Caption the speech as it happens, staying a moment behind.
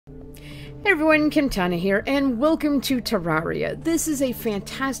Hey everyone, Kimtana here, and welcome to Terraria. This is a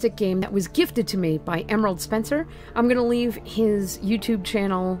fantastic game that was gifted to me by EMSPENCE. I'm going to leave his YouTube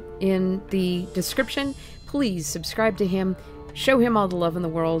channel in the description. Please subscribe to him, show him all the love in the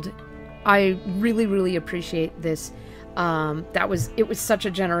world. I really appreciate this. It was such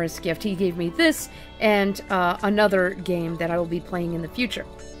a generous gift. He gave me this and another game that I will be playing in the future.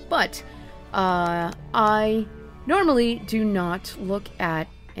 But I normally do not look at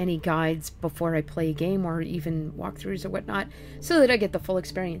any guides before I play a game or even walkthroughs or whatnot so that I get the full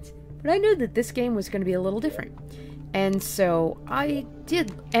experience. But I knew that this game was going to be a little different. And so I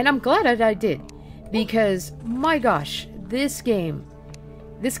did, and I'm glad that I did, because my gosh, this game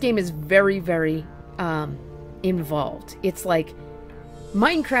is very involved. It's like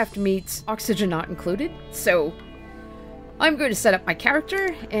Minecraft meets Oxygen Not Included. So I'm going to set up my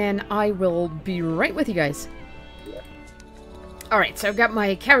character and I will be right with you guys. Alright, so I've got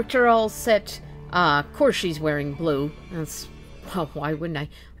my character all set. Of course she's wearing blue. That's, well, why wouldn't I?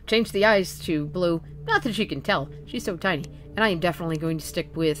 Change the eyes to blue. Not that you can tell. She's so tiny. And I am definitely going to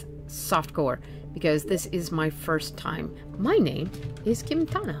stick with softcore, because this is my first time. My name is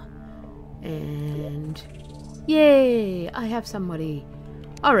Kimtana. And yay! I have somebody.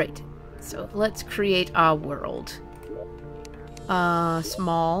 Alright, so let's create our world.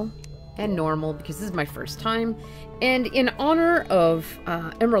 Small and normal, because this is my first time. And in honor of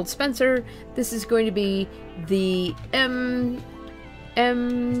EMSPENCE, this is going to be the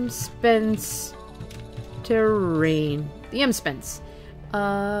EMSPENCE terrain. The EMSPENCE.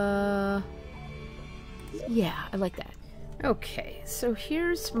 Yeah, I like that. Okay, so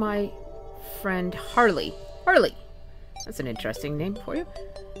here's my friend Harley. Harley! That's an interesting name for you.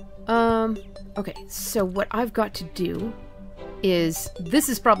 Okay, so what I've got to do is, this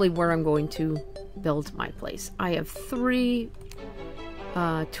is probably where I'm going to build my place. I have 3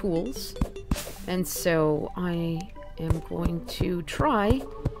 tools, and so I am going to try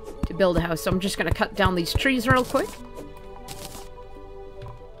to build a house. So I'm just going to cut down these trees real quick.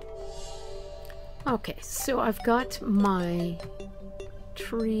 Okay, so I've got my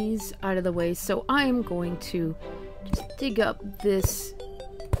trees out of the way, so I'm going to just dig up this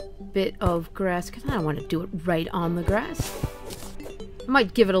bit of grass, because I don't want to do it right on the grass. I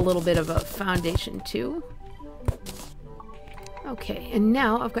might give it a little bit of a foundation too. Okay, and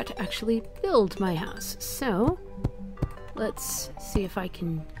now I've got to actually build my house. So let's see if I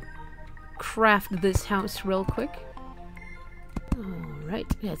can craft this house real quick. Alright,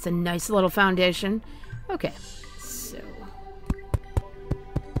 yeah, it's a nice little foundation. Okay, so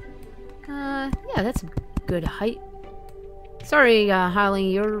yeah, that's a good height. Sorry, Holly,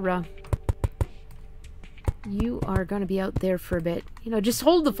 you are going to be out there for a bit. You know, just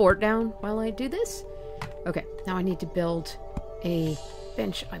hold the fort down while I do this. Okay, now I need to build a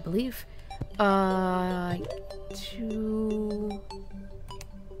bench, I believe. Yeah,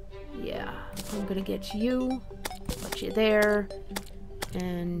 I'm going to get you. Put you there.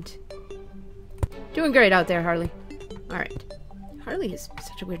 And doing great out there, Harley. Alright. Harley is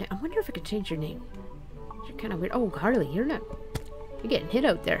such a weird name. I wonder if I could change your name. You're kind of weird. Oh, Harley, you're getting hit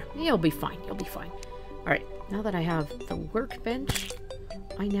out there. You'll be fine. You'll be fine. Alright, now that I have the workbench,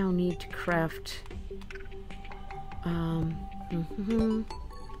 I now need to craft, need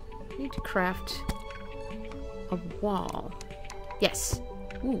to craft a wall. Yes.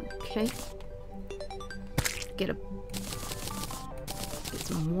 Ooh, okay. Get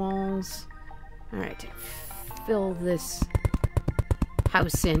some walls. Alright, fill this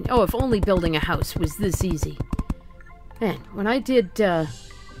house in. Oh, if only building a house was this easy. Man, when I did,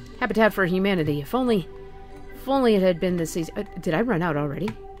 Habitat for Humanity, if only it had been this easy. Did I run out already?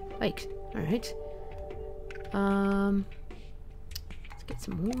 Like, alright. Let's get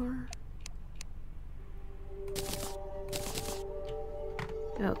some more.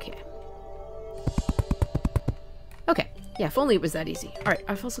 Okay. Okay, yeah, if only it was that easy. Alright,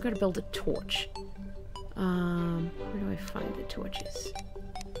 I've also got to build a torch. Where do I find the torches?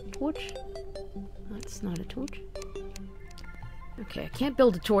 Torch? That's not a torch. Okay, I can't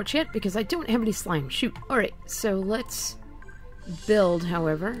build a torch yet because I don't have any slime. Shoot. Alright, so let's build,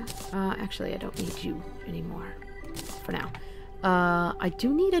 however. Actually, I don't need you anymore for now. I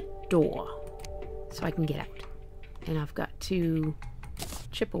do need a door so I can get out. And I've got to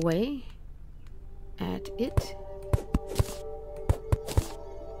chip away at it.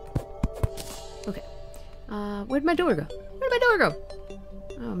 Okay. Where'd my door go? Where'd my door go?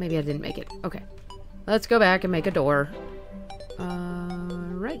 Oh, maybe I didn't make it. Okay. Let's go back and make a door.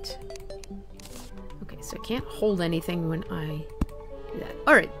 Right. Okay, so I can't hold anything when I do that.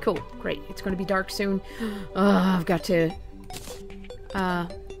 Alright, cool. Great. It's going to be dark soon. I've got to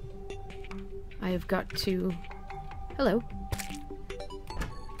I have got to... Hello.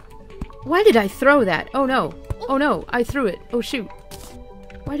 Why did I throw that? Oh no. Oh no, I threw it. Oh shoot.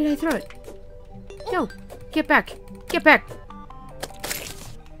 Why did I throw it? No, get back. Get back.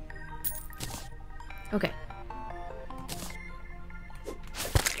 Okay.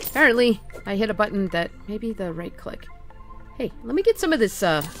 Apparently, I hit a button that maybe the right click. Hey, let me get some of this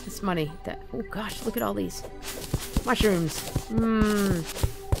this money. That oh gosh, look at all these mushrooms.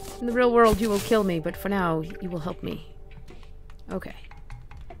 In the real world, you will kill me, but for now, you will help me. Okay.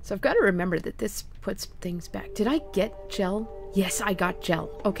 So I've got to remember that this puts things back. Did I get gel? Yes, I got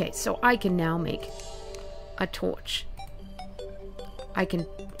gel. Okay, so I can now make a torch. I can...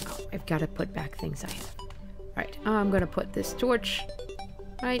 Oh, I've got to put back things I have. Alright, I'm going to put this torch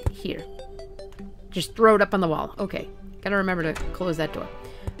right here. Just throw it up on the wall. Okay, got to remember to close that door.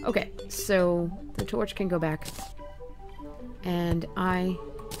 Okay, so the torch can go back. And I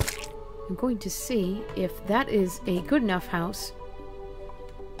am going to see if that is a good enough house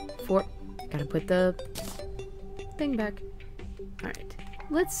for... Gotta put the thing back. Alright,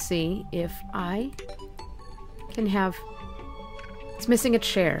 let's see if I can have... It's missing a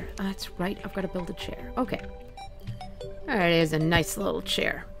chair. That's right, I've got to build a chair. Okay. Alright, there's a nice little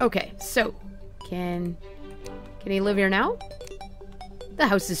chair. Okay, so, can he live here now? The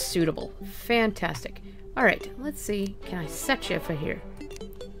house is suitable. Fantastic. Alright, let's see. Can I set you for here?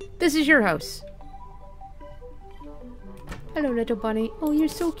 This is your house. Hello, little bunny. Oh, you're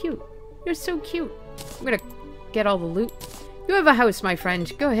so cute. You're so cute. I'm gonna get all the loot. You have a house, my friend.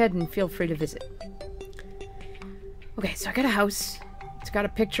 Go ahead and feel free to visit. Okay, so I got a house. It's got a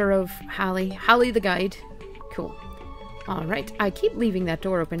picture of Hallie. Hallie the guide. Cool. Alright, I keep leaving that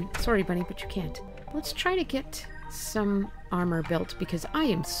door open. Sorry, bunny, but you can't. Let's try to get some armor built because I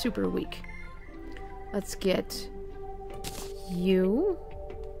am super weak. Let's get you.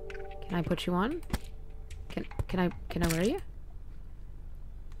 Can I put you on? Can I wear you?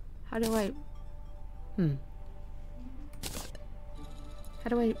 How do I... How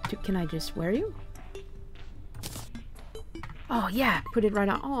do I... Can I just wear you? Oh, yeah. Put it right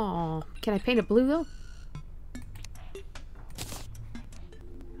on. Oh, can I paint it blue, though?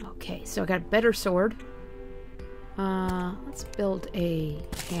 Okay, so I got a better sword. Let's build a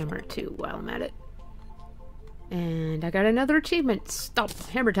hammer, too, while I'm at it. And I got another achievement. Stop.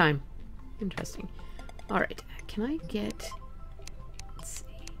 Hammer time. Interesting. Alright, can I get... Let's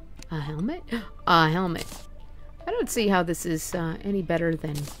see. A helmet? A helmet. I don't see how this is any better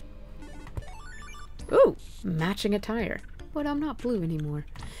than... Ooh, matching attire. But I'm not blue anymore.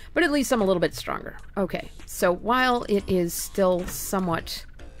 But at least I'm a little bit stronger. Okay, so while it is still somewhat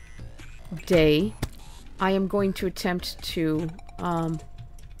day, I am going to attempt to arm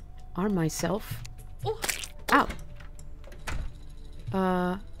myself. Ow.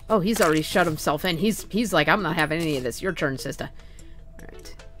 Oh, he's already shut himself in. He's like, I'm not having any of this. Your turn, sister.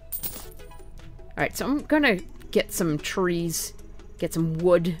 Alright. Alright, so I'm gonna get some trees, get some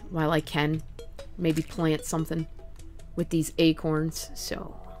wood while I can. Maybe plant something with these acorns.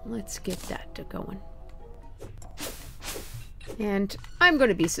 So, let's get that to going. And I'm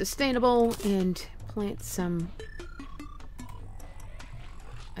gonna be sustainable and plant some...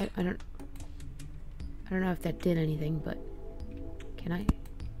 I don't know if that did anything, but... Can I...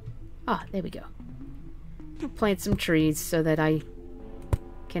 Ah, there we go. I'll plant some trees so that I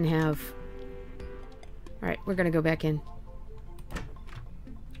can have... Alright, we're gonna go back in.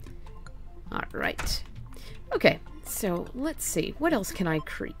 Alright. Okay, so let's see. What else can I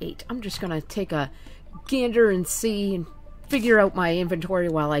create? I'm just gonna take a gander and see and figure out my inventory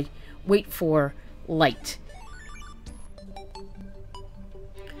while I wait for light.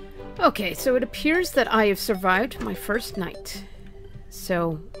 Okay, so it appears that I have survived my first night.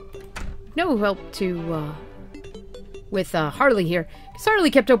 So... No help to, with, Harley here. Because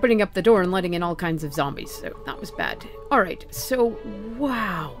Harley kept opening up the door and letting in all kinds of zombies. So, that was bad. Alright, so,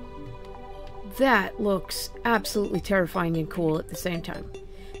 wow. That looks absolutely terrifying and cool at the same time.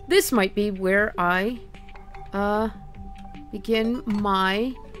 This might be where I, begin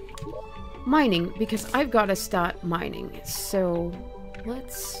my mining. Because I've got to start mining. So,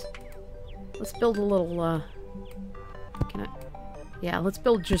 let's build a little, can I... Yeah, let's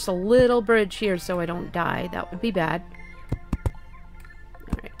build just a little bridge here so I don't die. That would be bad.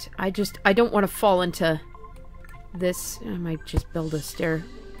 Alright, I don't want to fall into this. I might just build a stair.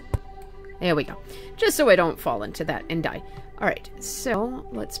 There we go. Just so I don't fall into that and die. Alright, so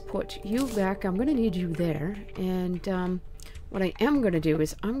let's put you back. I'm going to need you there. And what I am going to do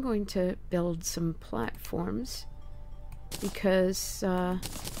is I'm going to build some platforms. Because I'm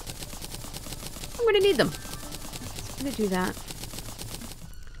going to need them. So I'm going to do that.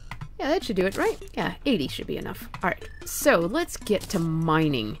 Yeah, that should do it, right? Yeah, 80 should be enough. Alright, so let's get to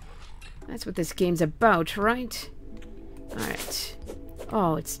mining. That's what this game's about, right? Alright.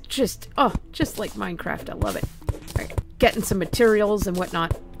 Oh, it's just like Minecraft. I love it. Alright, getting some materials and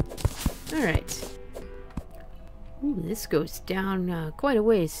whatnot. Alright. Ooh, this goes down quite a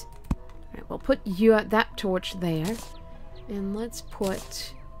ways. Alright, we'll put that torch there. And let's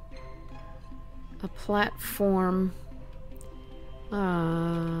put a platform.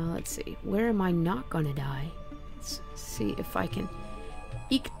 Let's see. Where am I not gonna die? Let's see if I can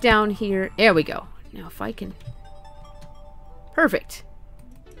eke down here. There we go. Now if I can... Perfect.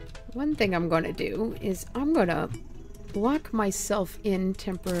 One thing I'm gonna do is I'm gonna block myself in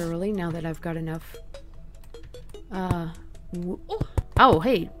temporarily now that I've got enough. Oh,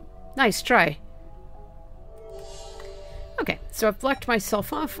 hey. Nice try. Okay, so I've blocked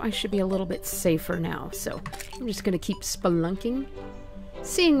myself off. I should be a little bit safer now. So I'm just going to keep spelunking,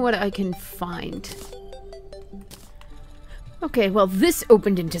 seeing what I can find. Okay, well, this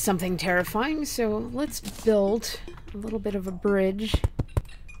opened into something terrifying, so let's build a little bit of a bridge.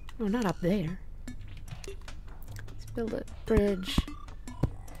 Oh, not up there. Let's build a bridge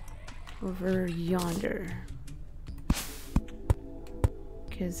over yonder.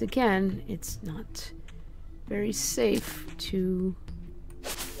 Because, again, it's not very safe to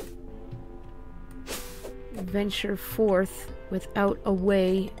venture forth without a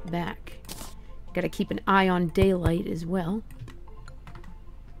way back. Gotta keep an eye on daylight as well.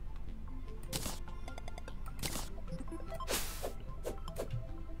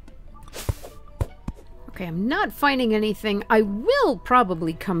 Okay, I'm not finding anything. I will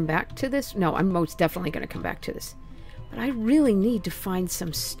probably come back to this. No, I'm most definitely gonna come back to this. But I really need to find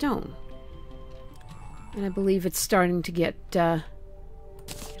some stone. And I believe it's starting to get a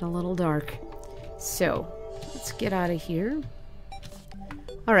little dark. So, let's get out of here.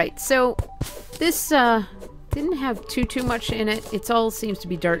 Alright, so this didn't have too much in it. It all seems to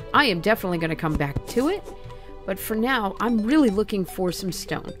be dirt. I am definitely going to come back to it. But for now, I'm really looking for some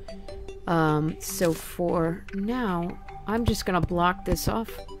stone. So for now, I'm just going to block this off.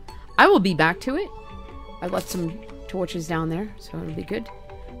 I will be back to it. I left some torches down there, so it'll be good.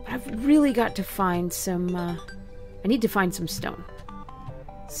 But I've really got to find some, I need to find some stone.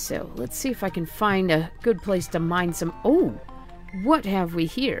 So, let's see if I can find a good place to mine some... Oh! What have we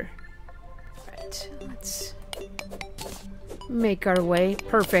here? Right, let's make our way.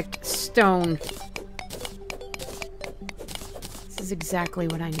 Perfect. Stone. This is exactly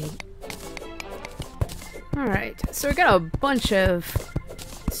what I need. Alright, so I got a bunch of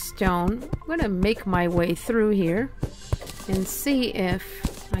stone. I'm gonna make my way through here and see if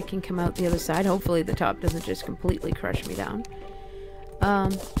I can come out the other side. Hopefully the top doesn't just completely crush me down.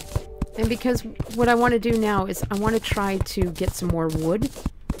 And because what I want to do now is I want to try to get some more wood,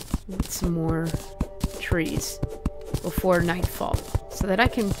 some more trees before nightfall, so that I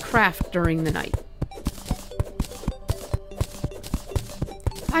can craft during the night.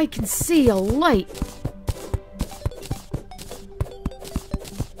 I can see a light!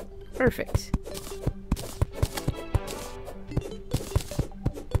 Perfect.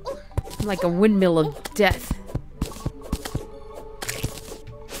 I'm like a windmill of death.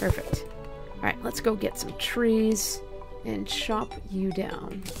 Perfect. Alright, let's go get some trees and chop you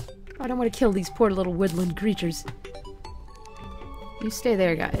down. Oh, I don't want to kill these poor little woodland creatures. You stay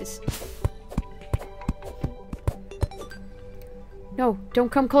there, guys. No,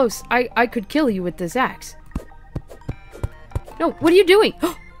 don't come close. I could kill you with this axe. No, what are you doing?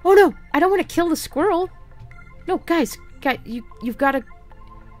 Oh no, I don't want to kill the squirrel. No, guys, you've got to...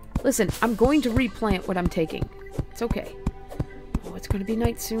 Listen, I'm going to replant what I'm taking. It's okay. Oh, it's going to be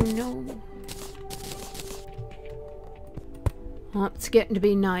night soon. No. Well, it's getting to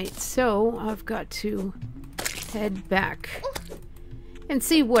be night, so I've got to head back and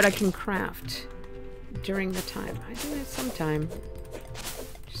see what I can craft during the time. I do have some time.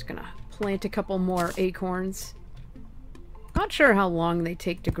 Just gonna plant a couple more acorns. Not sure how long they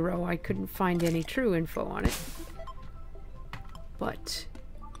take to grow. I couldn't find any true info on it. But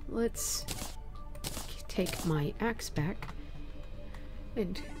let's take my axe back.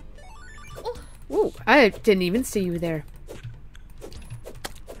 And... Ooh, I didn't even see you there.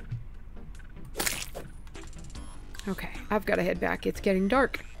 Okay, I've got to head back. It's getting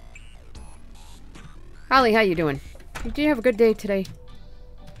dark. Holly, how you doing? Did you have a good day today?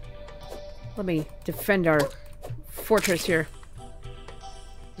 Let me defend our fortress here.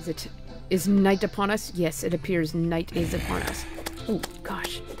 Is night upon us? Yes, it appears night is upon us. Oh,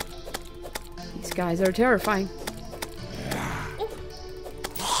 gosh. These guys are terrifying.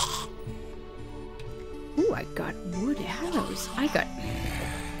 Ooh, I got wood arrows. I got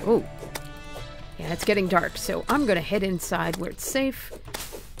Oh. Yeah, it's getting dark, so I'm gonna head inside where it's safe.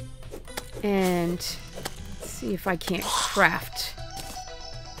 And see if I can't craft.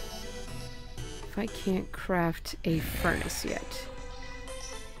 If I can't craft a furnace yet.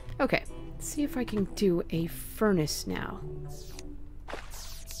 Okay, let's see if I can do a furnace now.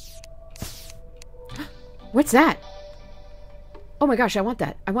 What's that? Oh my gosh, I want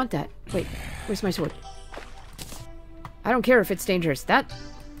that. I want that. Wait, where's my sword? I don't care if it's dangerous. That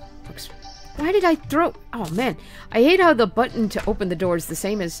looks... Why did I throw... Oh man, I hate how the button to open the door is the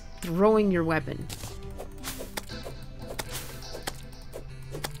same as throwing your weapon.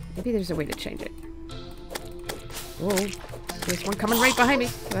 Maybe there's a way to change it. Whoa, there's one coming right behind me.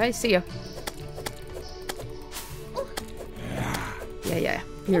 I see ya. Yeah,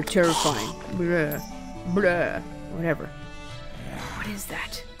 you're terrifying. Bruh. Whatever. What is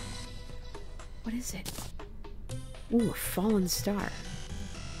that? What is it? Ooh, a fallen star.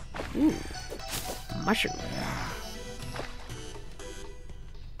 Ooh. Mushroom.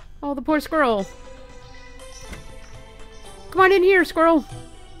 Oh, the poor squirrel. Come on in here, squirrel.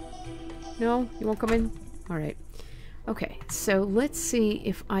 No, you won't come in? Alright. Okay, so let's see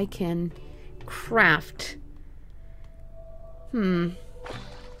if I can craft...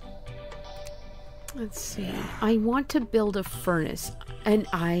 Let's see. I want to build a furnace. And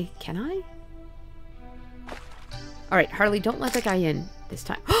can I? Alright, Harley, don't let that guy in this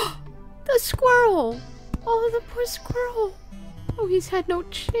time. The squirrel! Oh, the poor squirrel! Oh, he's had no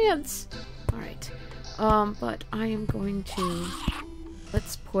chance. Alright. But I am going to...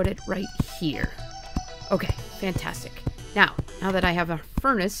 Let's put it right here. Okay, fantastic. Now that I have a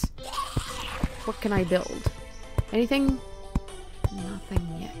furnace, what can I build? Anything?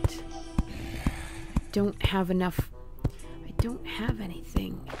 Nothing yet. Don't have enough. I don't have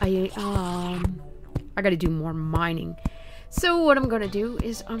anything. I gotta do more mining. So what I'm gonna do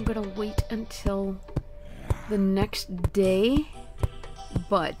is I'm gonna wait until the next day,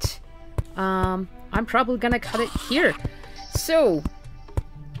 but I'm probably gonna cut it here. So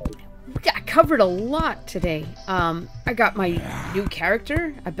I covered a lot today. I got my new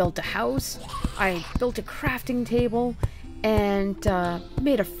character, I built a house, I built a crafting table, and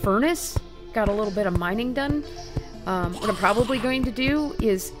made a furnace, got a little bit of mining done. What I'm probably going to do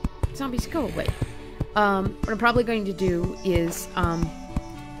is... Zombies, go away. What I'm probably going to do is...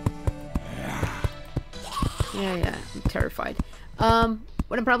 Yeah, I'm terrified.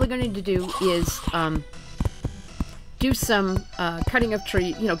 What I'm probably going to do is... do some cutting of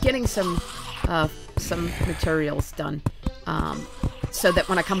tree, getting some materials done, so that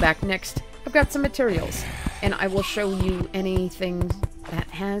when I come back next, I've got some materials, and I will show you anything that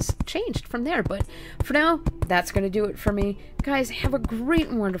has changed from there. But for now, that's going to do it for me. Guys, have a great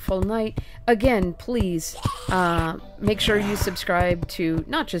and wonderful night. Again, please make sure you subscribe to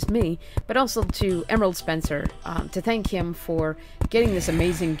not just me, but also to Emerald Spencer, to thank him for getting this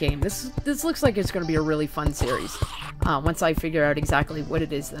amazing game. This looks like it's going to be a really fun series. Once I figure out exactly what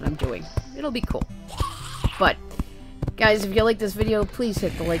it is that I'm doing, it'll be cool. But guys, if you like this video, please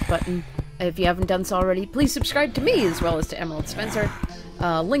hit the like button. If you haven't done so already, please subscribe to me as well as to Emerald Spencer.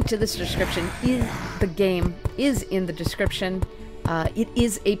 Link to this description in the game is in the description. It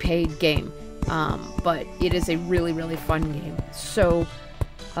is a paid game, but it is a really, really fun game. So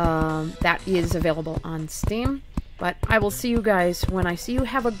that is available on Steam. But I will see you guys when I see you.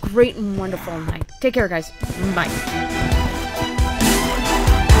 Have a great and wonderful night. Take care, guys. Bye.